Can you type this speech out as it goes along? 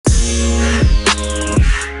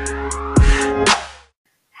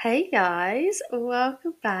Hey guys,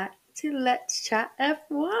 welcome back to Let's Chat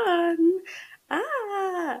F1.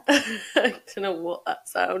 I don't know what that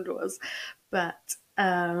sound was, but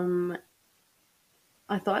I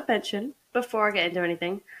thought I'd mention before I get into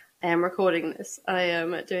anything, I am recording this. I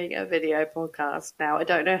am doing a video podcast now. I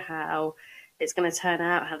don't know how it's going to turn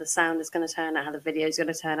out, how the sound is going to turn out, how the video is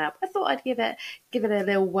going to turn out. I thought I'd give it a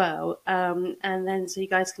little whirl, and then so you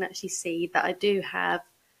guys can actually see that I do have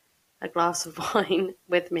a glass of wine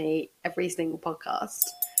with me every single podcast,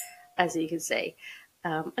 as you can see,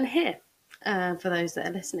 and here for those that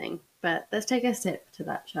are listening. But let's take a sip to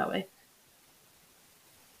that, shall we?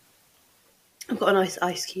 I've got a nice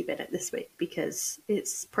ice cube in it this week because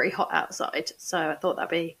it's pretty hot outside, so I thought that'd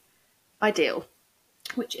be ideal,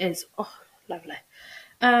 which is lovely.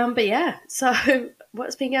 But yeah, so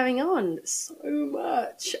what's been going on? So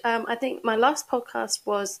much. I think my last podcast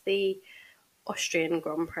was the Austrian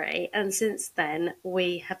Grand Prix, and since then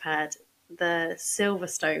we have had the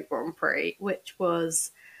Silverstone Grand Prix, which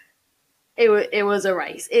was it was a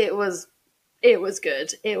race. It was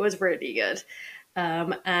good. It was really good.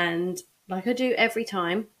 And like I do every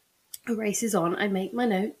time a race is on, I make my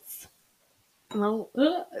notes. Well,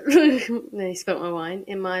 I spilled my wine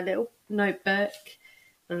in my little notebook.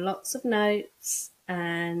 Lots of notes,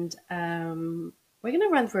 and we're going to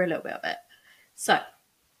run through a little bit of it. So,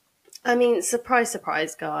 I mean, surprise,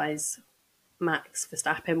 surprise, guys. Max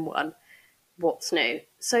Verstappen won. What's new?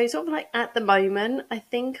 So, sort of like at the moment, I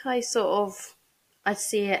think I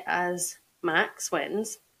see it as Max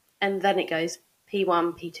wins, and then it goes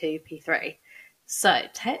P1, P2, P3. So,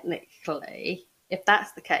 technically, if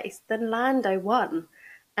that's the case, then Lando won.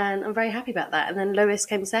 And I'm very happy about that. And then Lewis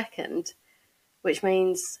came second, which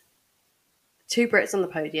means 2 Brits on the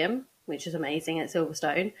podium, which is amazing at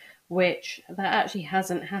Silverstone, which that actually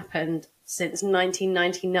hasn't happened since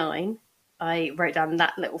 1999. I wrote down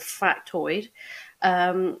that little factoid.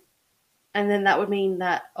 And then that would mean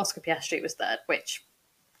that Oscar Piastri was third, which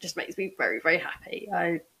just makes me very, very happy.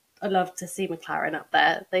 I love to see McLaren up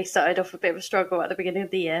there. They started off a bit of a struggle at the beginning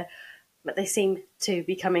of the year, but they seem to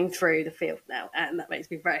be coming through the field now, and that makes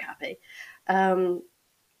me very happy.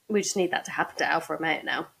 We just need that to happen to Alfa Romeo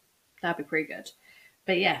now. That'd be pretty good.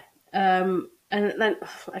 But yeah, and then,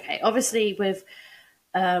 okay, obviously with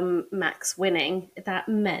Max winning, that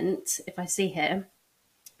meant, if I see here,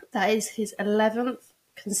 that is his 11th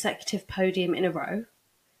consecutive podium in a row.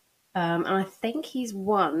 And I think he's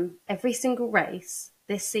won every single race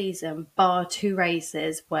this season, bar 2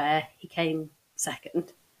 races where he came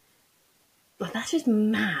second. Like, that's just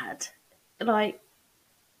mad. Like,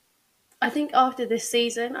 I think after this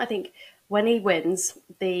season, I think when he wins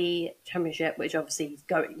the championship, which obviously he's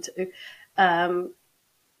going to,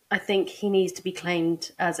 I think he needs to be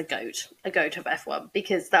claimed as a goat of F1,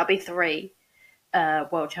 because that'll be 3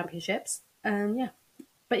 world championships. Yeah,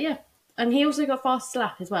 but yeah, and he also got fastest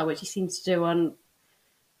lap as well, which he seems to do on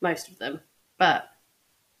most of them. But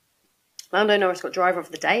Lando Norris got driver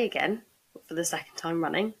of the day again for the second time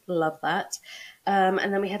running. Love that. And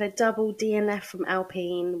then we had a double DNF from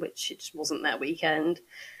Alpine, which it just wasn't their weekend.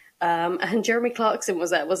 And Jeremy Clarkson was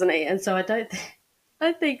there, wasn't he? And so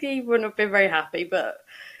I think he wouldn't have been very happy, but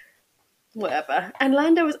whatever. And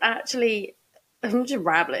Lando was actually, I'm just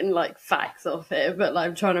rambling like facts off here, but like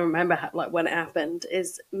I'm trying to remember when it happened.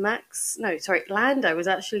 Lando was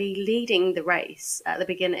actually leading the race at the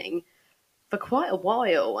beginning for quite a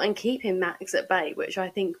while and keeping Max at bay, which I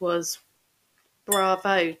think was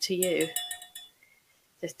bravo to you.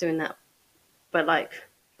 Just doing that. But like,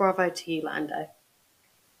 bravo to you, Lando.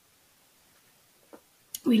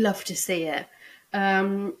 We love to see it.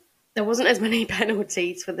 There wasn't as many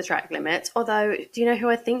penalties for the track limits, although, do you know who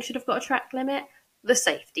I think should have got a track limit? The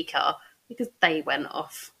safety car, because they went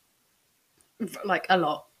off like a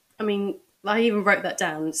lot. I mean, I even wrote that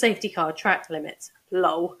down. Safety car, track limits,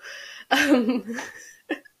 lol. I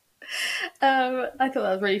thought that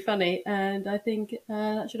was really funny, and I think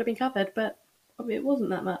that should have been covered, but it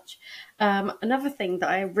wasn't that much. Another thing that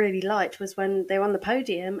I really liked was when they were on the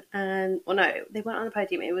podium, they weren't on the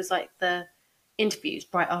podium. It was like the interviews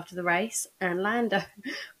right after the race, and Lando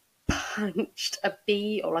punched a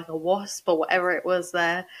bee or like a wasp or whatever it was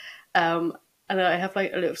there. And I have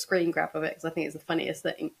like a little screen grab of it because I think it's the funniest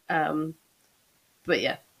thing. But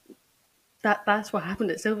yeah, that's what happened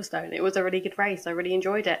at Silverstone. It was a really good race. I really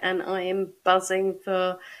enjoyed it, and I am buzzing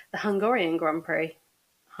for the Hungarian Grand Prix.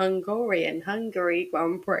 Hungary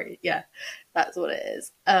Grand Prix. Yeah, that's what it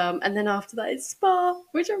is. And then after that is Spa,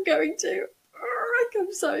 which I'm going to.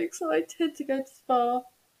 I'm so excited to go to Spa.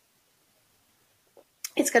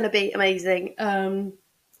 It's going to be amazing. And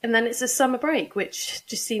then it's a summer break, which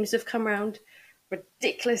just seems to have come around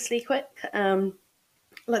ridiculously quick.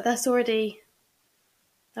 Like that'll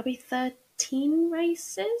be 13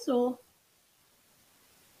 races or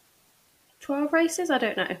 12 races. I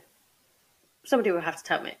don't know. Somebody will have to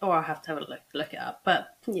tell me, or I'll have to have a look it up.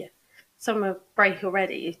 But yeah, summer break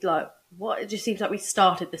already. Like what? It just seems like we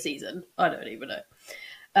started the season. I don't even know.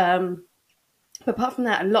 But apart from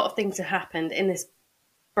that, a lot of things have happened in this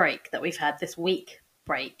break that we've had, this week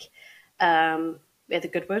break. We had the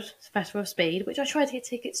Goodwood Festival of Speed, which I tried to get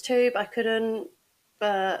tickets to, but I couldn't.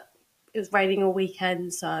 But it was raining all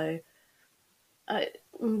weekend, so I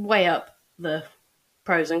weigh up the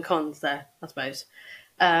pros and cons there, I suppose.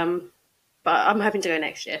 But I'm hoping to go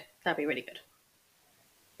next year. That'd be really good.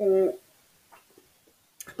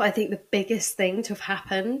 But I think the biggest thing to have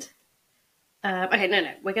happened. Okay,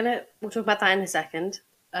 no, we'll talk about that in a second.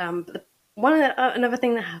 But another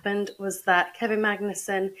thing that happened was that Kevin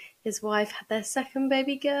Magnussen, his wife, had their second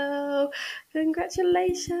baby girl.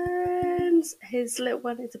 Congratulations! His little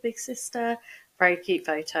one is a big sister. Very cute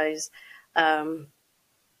photos, and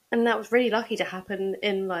that was really lucky to happen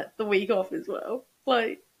in like the week off as well.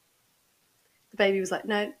 Like the baby was like,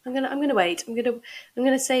 "No, I'm gonna wait. I'm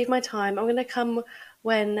gonna save my time. I'm gonna come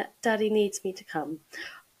when Daddy needs me to come."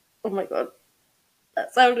 Oh my god,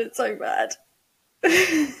 that sounded so bad.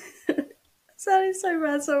 Sounding so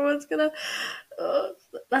bad. Someone's gonna.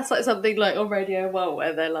 That's like something like on Radio 1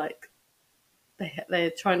 where they're like,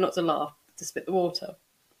 they're trying not to laugh to spit the water.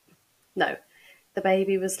 No, the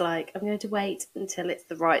baby was like, I'm going to wait until it's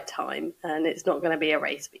the right time, and it's not going to be a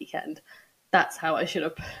race weekend. That's how I should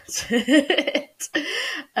have put it.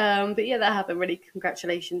 But yeah, that happened. Really,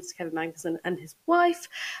 congratulations to Kevin Magnussen and his wife.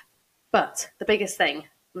 But the biggest thing,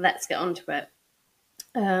 let's get on to it.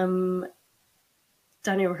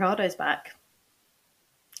 Daniel Riccardo's back.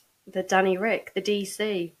 The Danny Rick, the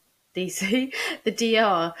DC, the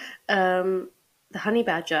DR, the Honey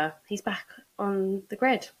Badger. He's back on the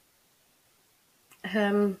grid.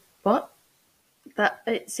 What? That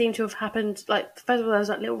it seemed to have happened. Like first of all, there was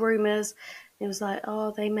like little rumours. It was like,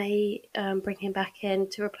 oh, they may bring him back in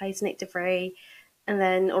to replace Nyck De Vries, and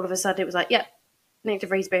then all of a sudden it was like, yep, Nyck De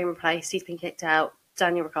Vries being replaced. He's been kicked out.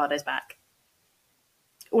 Daniel Ricciardo's back.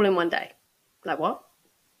 All in one day. Like what?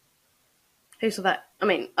 Who saw that? I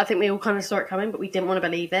mean, I think we all kind of saw it coming, but we didn't want to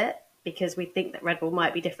believe it because we think that Red Bull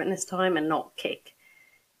might be different this time and not kick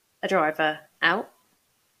a driver out.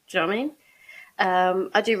 Do you know what I mean?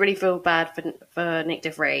 I do really feel bad for Nyck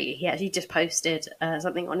De Vries. He actually just posted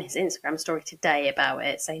something on his Instagram story today about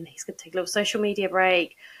it, saying he's going to take a little social media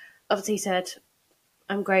break. Obviously, he said,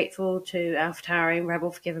 I'm grateful to AlphaTauri and Red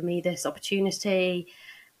Bull for giving me this opportunity.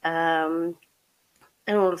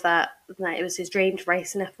 And all of that. It was his dream to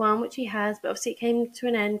race in F1, which he has, but obviously it came to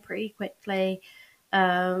an end pretty quickly.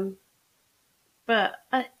 But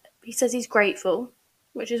he says he's grateful,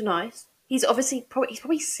 which is nice. He's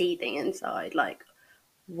probably seething inside, like,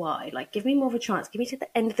 why? Like, give me more of a chance. Give me to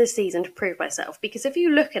the end of the season to prove myself. Because if you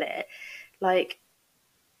look at it, like,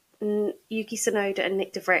 Yuki Tsunoda and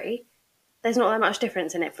Nyck De Vries, there's not that much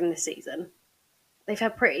difference in it from this season. They've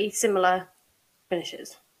had pretty similar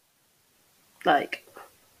finishes. Like,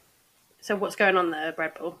 so what's going on there,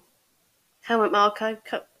 Red Bull? Helmut Marko,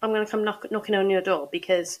 I'm going to come knocking on your door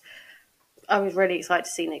because I was really excited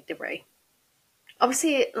to see Nyck De Vries.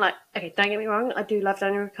 Obviously, like, okay, don't get me wrong, I do love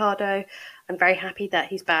Daniel Ricciardo. I'm very happy that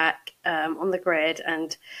he's back on the grid,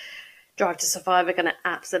 and Drive to Survive are going to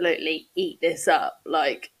absolutely eat this up.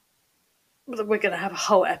 Like, we're going to have a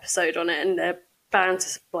whole episode on it, and they're bound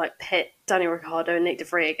to like pit Daniel Ricciardo and Nyck De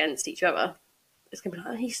Vries against each other. It's going to be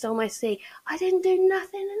like, oh, he stole my seat. I didn't do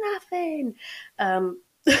nothing.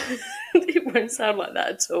 It won't sound like that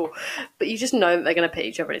at all. But you just know that they're going to pit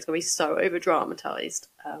each other and it's going to be so over-dramatised.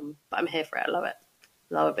 But I'm here for it. I love it.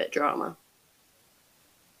 Love a bit of drama.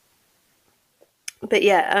 But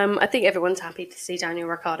yeah, I think everyone's happy to see Daniel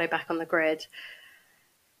Ricciardo back on the grid.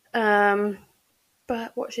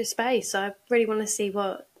 But watch his space. I really want to see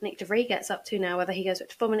what Nyck De Vries gets up to now, whether he goes back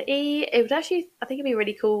to Formula E. It would actually, I think it'd be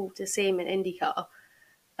really cool to see him in IndyCar.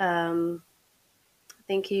 I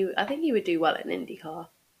think he would do well in IndyCar.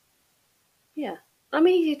 Yeah. I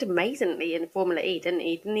mean, he did amazingly in Formula E, didn't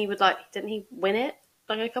he? Didn't he win it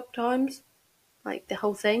like a couple times? Like the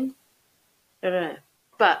whole thing? I don't know.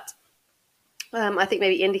 But I think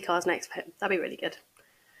maybe IndyCar's next for him. That'd be really good.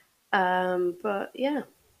 But yeah.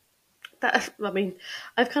 I've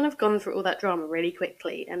kind of gone through all that drama really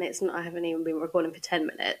quickly, and I haven't even been recording for 10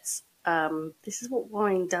 minutes. This is what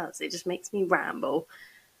wine does. It just makes me ramble.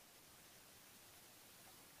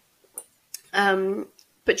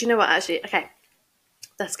 But you know what, actually? Okay,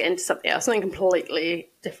 let's get into something else, something completely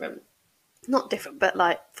different. Not different, but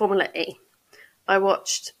like Formula E. I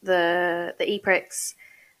watched the Eprix,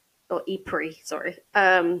 or Ypres, sorry,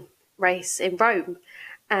 race in Rome,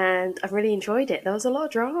 and I really enjoyed it. There was a lot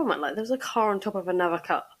of drama. Like, there was a car on top of another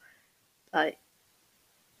car. Like,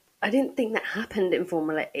 I didn't think that happened in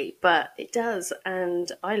Formula E, but it does,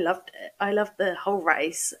 and I loved it. I loved the whole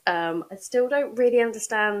race. I still don't really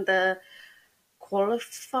understand the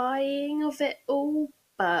qualifying of it all,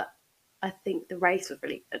 but I think the race was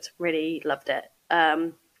really good. Really loved it.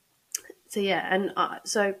 So yeah, and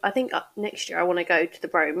so I think next year I want to go to the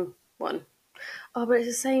Rome one. Oh, but it's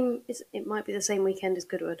the same. It might be the same weekend as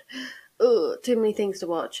Goodwood. Oh, too many things to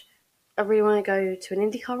watch. I really want to go to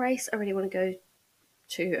an IndyCar race. I really want to go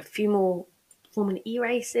to a few more Formula E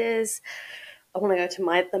races. I want to go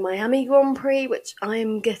to the Miami Grand Prix, which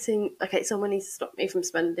I'm getting. Okay, someone needs to stop me from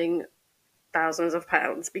spending thousands of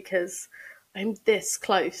pounds because I'm this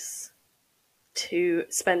close to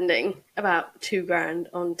spending about £2,000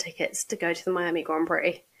 on tickets to go to the Miami Grand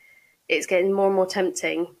Prix. It's getting more and more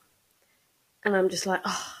tempting, and I'm just like,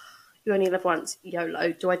 oh, you only live once,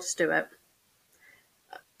 YOLO. Do I just do it?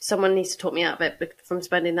 Someone needs to talk me out of it from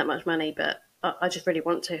spending that much money, but I just really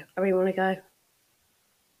want to. I really want to go.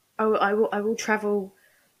 I will travel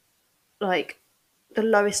like the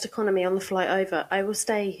lowest economy on the flight over. I won't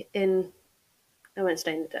stay in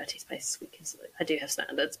the dirty space because I do have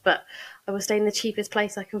standards, but I will stay in the cheapest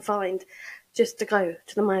place I can find just to go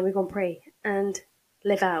to the Miami Grand Prix and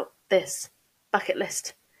live out this bucket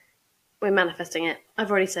list. We're manifesting it.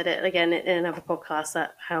 I've already said it again in another podcast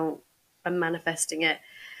that how I'm manifesting it.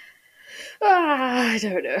 I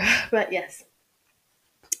don't know, but yes.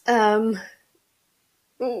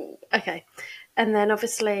 Okay, and then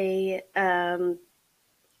obviously, I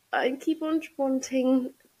keep on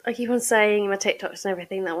saying in my TikToks and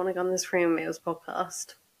everything that I want to go on this Free Meals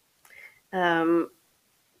podcast.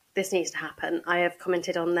 This needs to happen. I have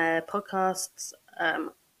commented on their podcasts,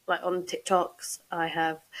 like on TikToks. I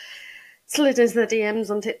have slid into the DMs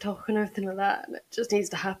on TikTok and everything like that, and it just needs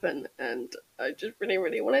to happen. And I just really,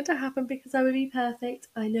 really want it to happen because I would be perfect.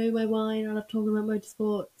 I know my wine. I love talking about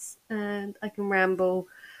motorsports, and I can ramble.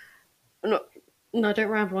 No, I don't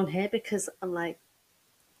ramble on here because I'm like,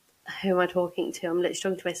 who am I talking to? I'm literally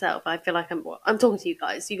talking to myself. I feel like I'm talking to you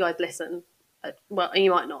guys. You guys listen. Well,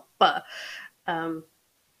 you might not, but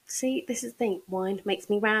see, this is the thing. Wine makes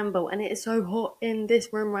me ramble, and it is so hot in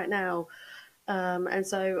this room right now. And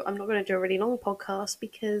so I'm not going to do a really long podcast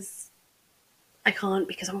because I can't,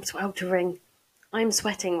 because I'm sweltering. I'm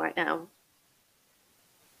sweating right now.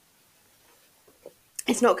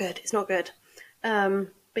 It's not good. It's not good. But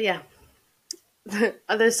yeah.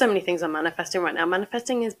 There's so many things I'm manifesting right now.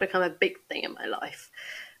 Manifesting has become a big thing in my life.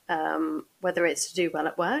 Whether it's to do well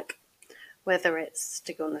at work, whether it's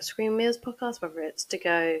to go on the Screen Meals podcast, whether it's to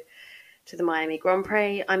go to the Miami Grand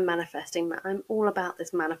Prix, I'm manifesting. I'm all about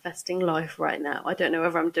this manifesting life right now. I don't know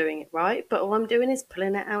whether I'm doing it right, but all I'm doing is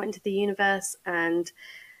pulling it out into the universe, and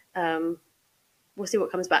we'll see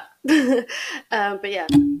what comes back. But yeah.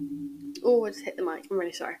 Oh, I just hit the mic. I'm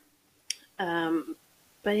really sorry.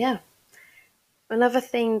 But yeah. Another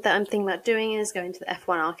thing that I'm thinking about doing is going to the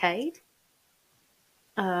F1 arcade.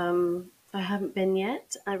 I haven't been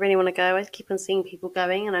yet. I really want to go. I keep on seeing people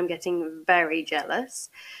going, and I'm getting very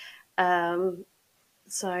jealous. So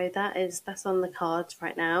that's on the cards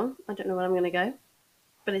right now. I don't know when I'm going to go,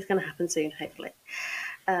 but it's going to happen soon, hopefully.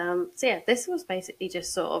 So yeah, this was basically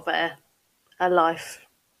just sort of a life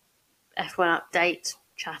F1 update,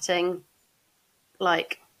 chatting,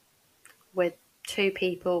 like with two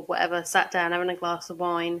people, whatever, sat down having a glass of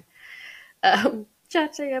wine,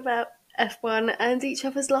 chatting about F1 and each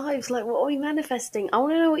other's lives. Like, what are we manifesting? I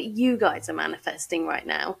want to know what you guys are manifesting right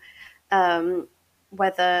now.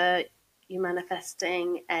 Whether you're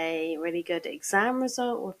manifesting a really good exam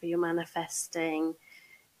result, whether you're manifesting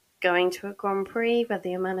going to a Grand Prix, whether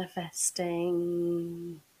you're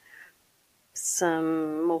manifesting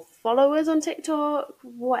some more followers on TikTok,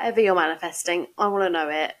 whatever you're manifesting, I want to know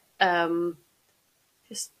it.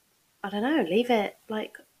 Just, I don't know, leave it,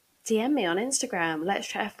 like, DM me on Instagram. Let's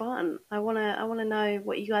chat F1. I wanna know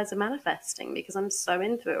what you guys are manifesting because I'm so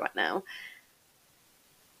into it right now.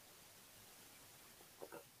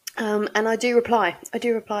 And I do reply.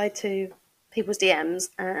 To people's DMs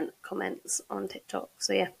and comments on TikTok.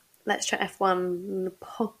 So yeah, let's chat F1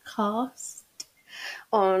 podcast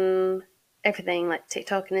on everything like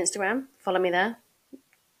TikTok and Instagram. Follow me there.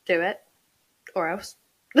 Do it, or else.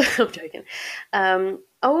 I'm joking.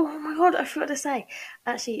 Oh my god, I forgot to say.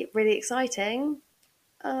 Actually, really exciting.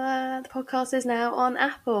 The podcast is now on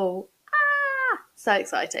Apple. So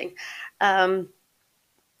exciting.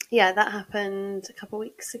 yeah, that happened a couple of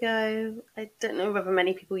weeks ago. I don't know whether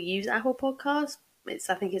many people use Apple Podcasts.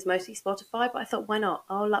 I think it's mostly Spotify, but I thought, why not?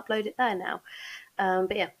 I'll upload it there now.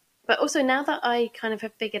 But yeah, but also now that I kind of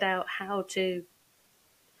have figured out how to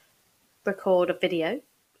record a video,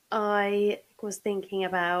 I was thinking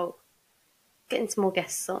about getting some more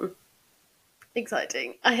guests on.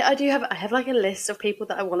 Exciting. I have like a list of people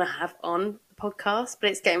that I want to have on the podcast, but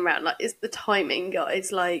it's getting around. Like, it's the timing,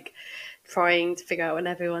 guys. Like, trying to figure out when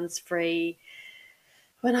everyone's free,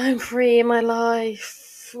 when I'm free in my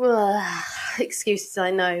life. Ugh, excuses,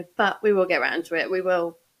 I know, but we will get around to it. We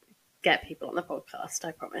will get people on the podcast.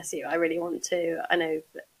 I promise you. I really want to. I know.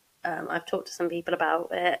 I've talked to some people about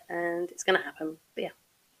it, and it's going to happen. But yeah.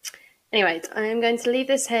 Anyway, I'm going to leave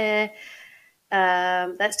this here.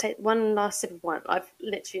 Let's take one last sip of wine. I've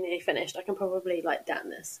literally nearly finished. I can probably down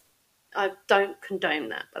this. I don't condone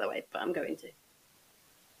that, by the way, but I'm going to.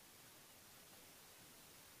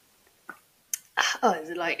 Oh,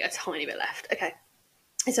 there's like a tiny bit left. Okay,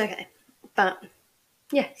 it's okay. But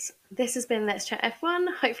yes, this has been Let's Chat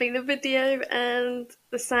F1. Hopefully the video and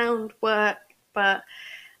the sound work, but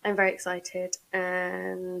I'm very excited,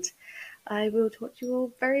 and I will talk to you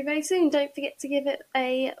all very, very soon. Don't forget to give it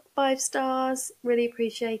a 5 stars. Really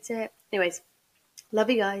appreciate it. Anyways, love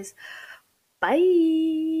you guys.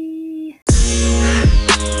 Bye.